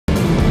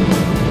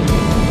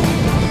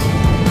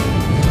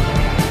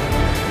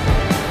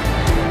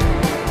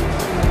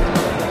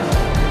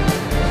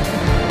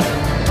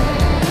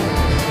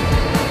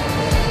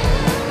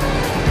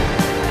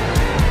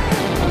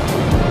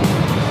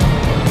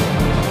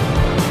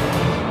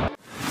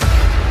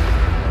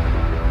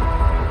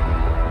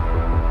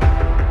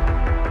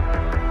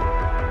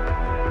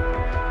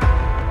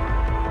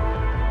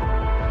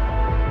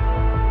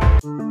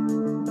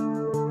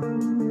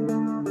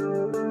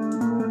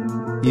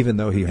even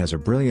though he has a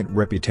brilliant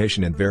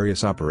reputation in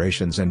various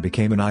operations and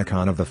became an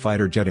icon of the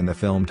fighter jet in the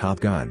film Top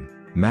Gun: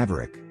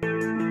 Maverick.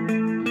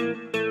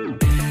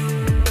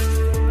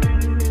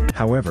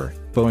 However,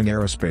 Boeing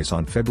Aerospace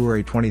on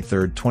February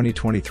 23,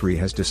 2023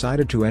 has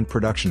decided to end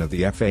production of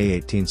the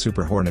A-18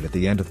 Super Hornet at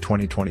the end of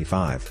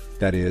 2025,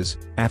 that is,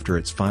 after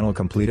its final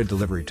completed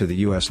delivery to the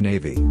U.S.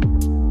 Navy.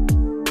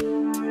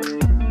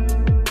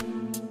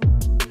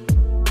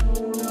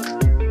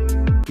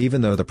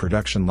 Even though the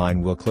production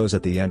line will close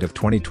at the end of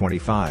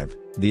 2025,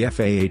 the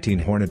A-18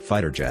 Hornet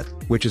fighter jet,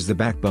 which is the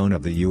backbone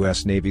of the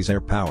U.S. Navy's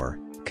air power,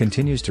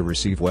 continues to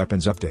receive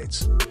weapons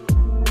updates.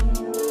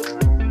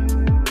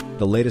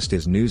 The latest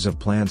is news of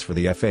plans for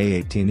the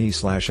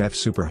F/A-18E/F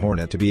Super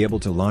Hornet to be able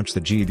to launch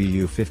the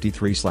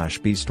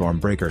GBU-53/B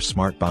StormBreaker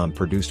smart bomb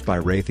produced by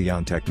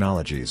Raytheon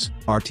Technologies,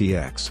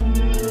 RTX.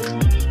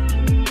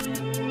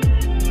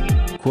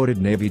 Quoted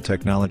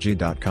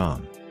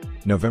NavyTechnology.com.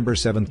 November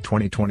 7,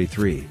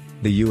 2023,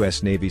 the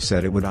U.S. Navy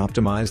said it would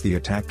optimize the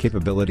attack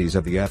capabilities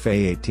of the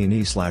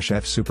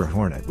F/A-18E/F Super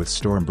Hornet with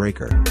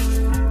StormBreaker.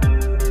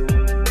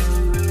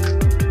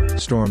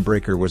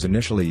 StormBreaker was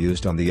initially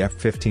used on the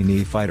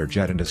F-15E fighter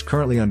jet and is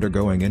currently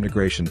undergoing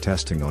integration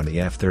testing on the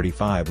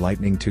F-35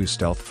 Lightning II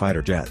stealth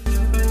fighter jet.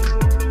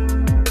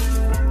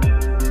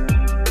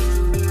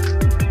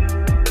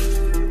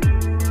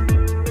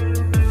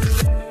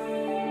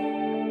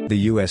 The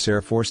U.S.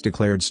 Air Force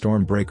declared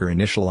StormBreaker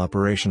initial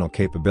operational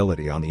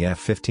capability on the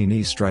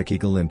F-15E Strike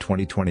Eagle in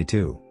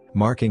 2022,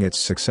 marking its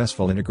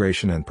successful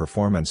integration and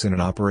performance in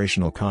an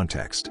operational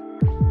context.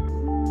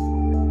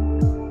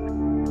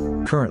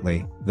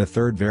 Currently, the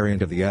third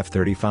variant of the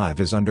F-35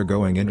 is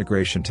undergoing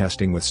integration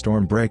testing with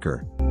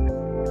StormBreaker.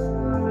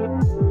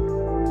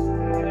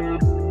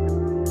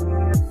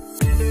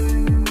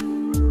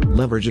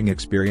 Leveraging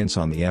experience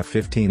on the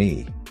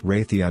F-15E,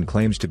 Raytheon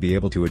claims to be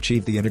able to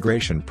achieve the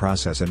integration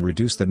process and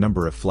reduce the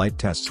number of flight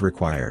tests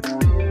required.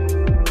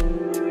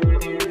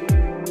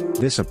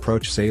 This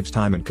approach saves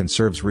time and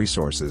conserves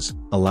resources,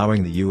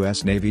 allowing the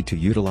U.S. Navy to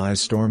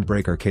utilize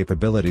StormBreaker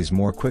capabilities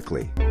more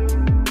quickly.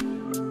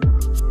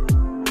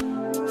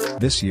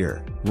 This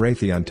year,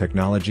 Raytheon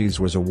Technologies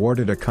was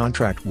awarded a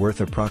contract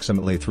worth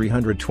approximately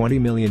 $320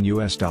 million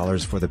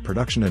for the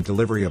production and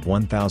delivery of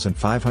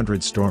 1,500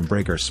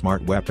 StormBreaker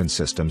smart weapon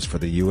systems for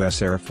the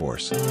U.S. Air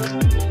Force.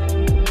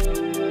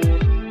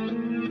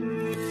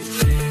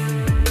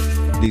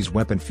 These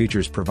weapon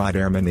features provide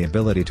airmen the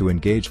ability to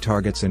engage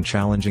targets in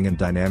challenging and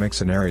dynamic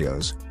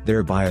scenarios,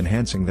 thereby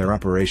enhancing their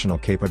operational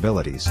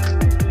capabilities.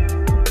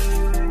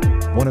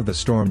 One of the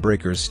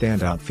StormBreaker's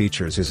standout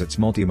features is its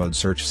multi-mode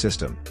search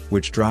system,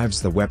 which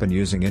drives the weapon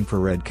using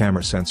infrared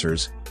camera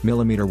sensors,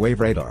 millimeter wave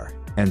radar,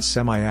 and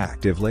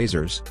semi-active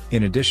lasers,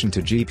 in addition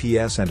to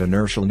GPS and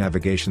inertial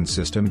navigation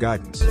system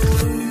guidance.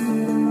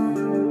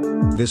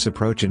 This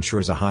approach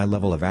ensures a high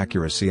level of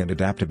accuracy and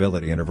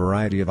adaptability in a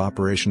variety of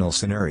operational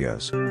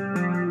scenarios.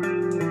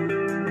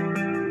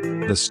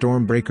 The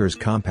StormBreaker's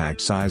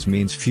compact size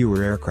means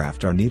fewer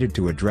aircraft are needed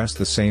to address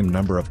the same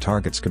number of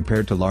targets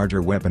compared to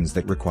larger weapons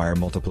that require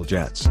multiple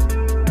jets.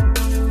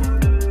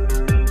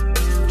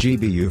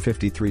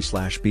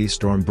 GBU-53/B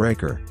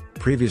StormBreaker,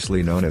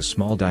 previously known as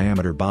Small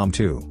Diameter Bomb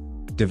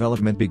 2,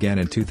 development began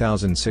in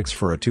 2006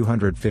 for a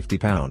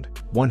 250-pound,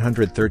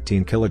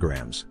 113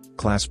 kilograms,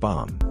 class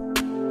bomb.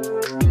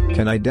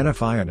 Can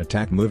identify and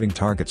attack moving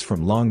targets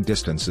from long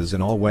distances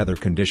in all weather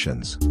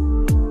conditions.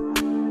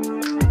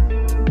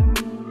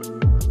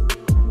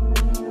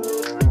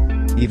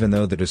 Even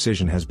though the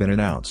decision has been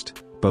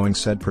announced, Boeing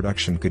said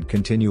production could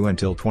continue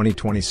until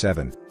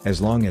 2027, as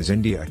long as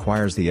India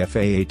acquires the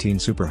F/A-18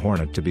 Super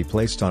Hornet to be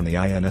placed on the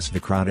INS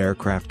Vikrant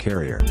aircraft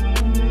carrier.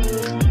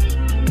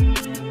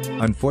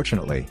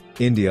 Unfortunately,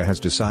 India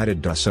has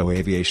decided Dassault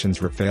Aviation's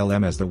Rafale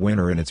M as the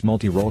winner in its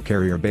multi-role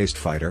carrier-based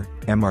fighter,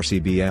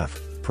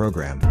 MRCBF,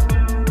 program.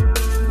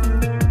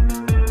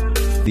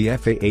 The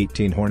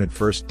F/A-18 Hornet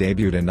first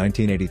debuted in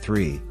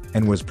 1983,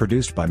 and was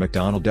produced by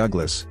McDonnell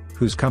Douglas,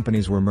 whose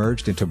companies were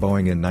merged into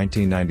Boeing in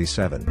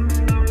 1997.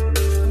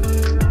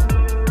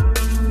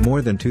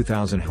 More than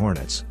 2,000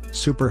 Hornets,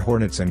 Super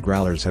Hornets and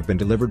Growlers have been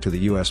delivered to the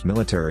U.S.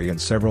 military in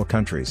several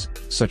countries,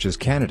 such as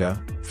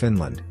Canada,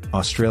 Finland,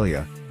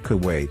 Australia,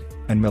 Kuwait,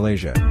 and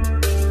Malaysia.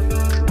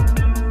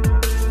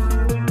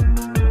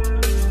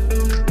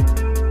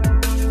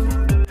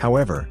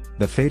 However,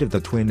 the fate of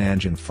the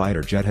twin-engine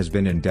fighter jet has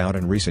been in doubt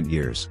in recent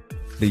years.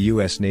 The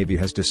U.S. Navy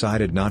has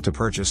decided not to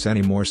purchase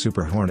any more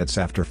Super Hornets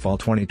after fall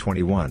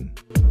 2021,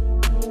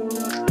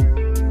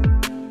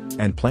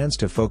 and plans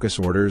to focus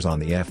orders on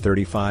the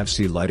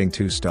F-35C Lightning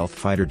II stealth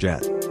fighter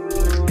jet.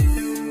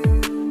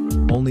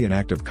 Only an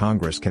act of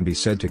Congress can be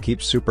said to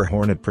keep Super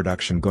Hornet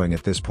production going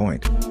at this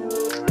point.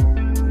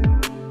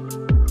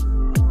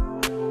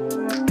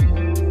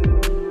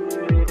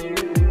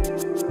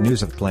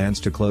 News of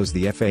plans to close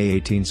the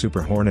F/A-18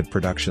 Super Hornet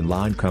production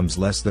line comes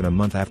less than a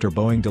month after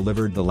Boeing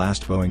delivered the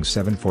last Boeing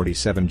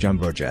 747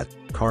 jumbo jet,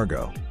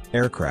 cargo,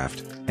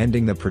 aircraft,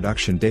 ending the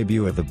production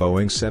debut of the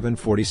Boeing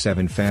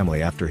 747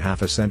 family after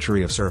half a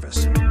century of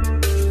service.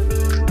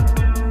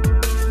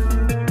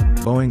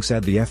 Boeing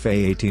said the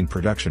A-18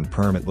 production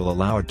permit will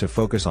allow it to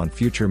focus on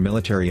future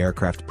military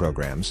aircraft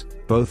programs,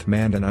 both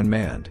manned and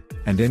unmanned,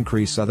 and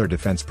increase other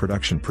defense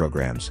production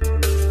programs.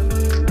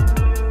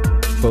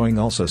 Boeing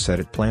also said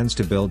it plans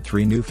to build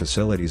 3 new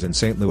facilities in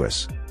St.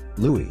 Louis,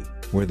 Louis,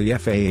 where the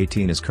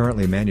A-18 is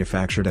currently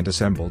manufactured and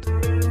assembled.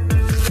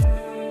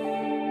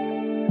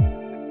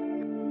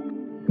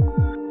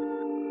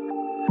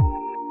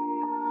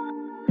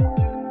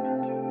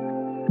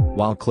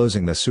 While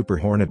closing the Super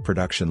Hornet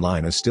production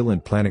line is still in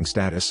planning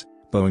status,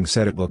 Boeing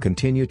said it will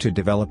continue to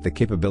develop the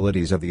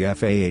capabilities of the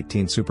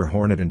A-18 Super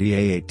Hornet and the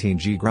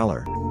A-18G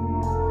Growler.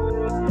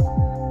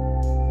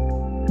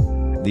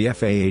 The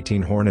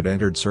A-18 Hornet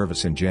entered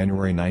service in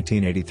January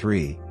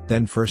 1983,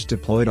 then first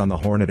deployed on the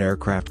Hornet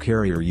aircraft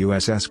carrier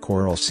USS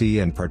Coral Sea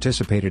and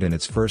participated in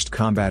its first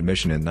combat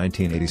mission in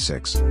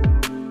 1986.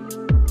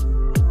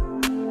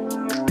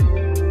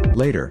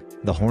 Later,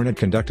 the Hornet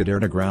conducted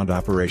air-to-ground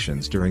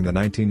operations during the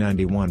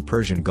 1991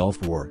 Persian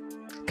Gulf War.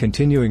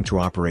 Continuing to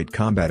operate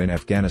combat in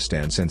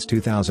Afghanistan since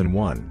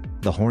 2001,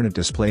 the Hornet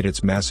displayed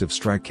its massive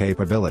strike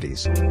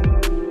capabilities.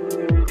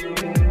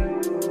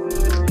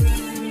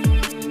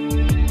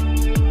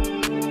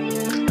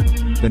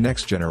 The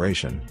next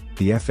generation,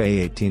 the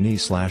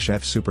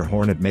F/A-18E/F Super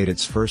Hornet made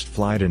its first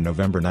flight in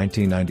November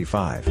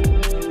 1995.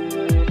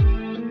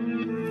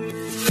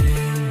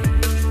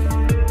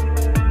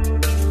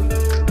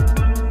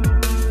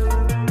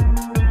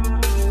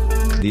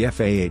 The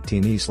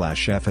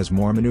F/A-18E/F has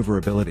more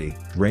maneuverability,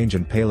 range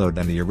and payload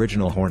than the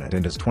original Hornet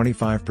and is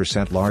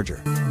 25%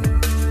 larger.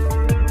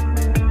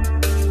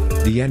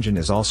 The engine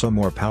is also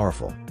more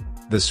powerful.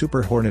 The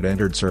Super Hornet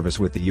entered service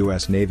with the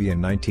U.S. Navy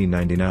in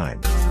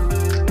 1999.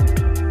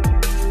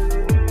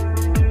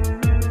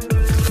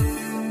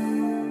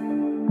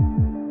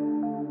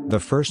 The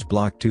first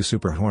Block II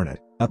Super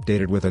Hornet,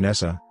 updated with an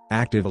ESA,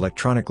 active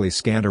electronically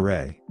scanned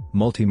array,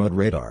 multimode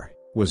radar,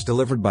 was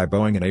delivered by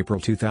Boeing in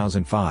April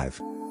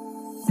 2005.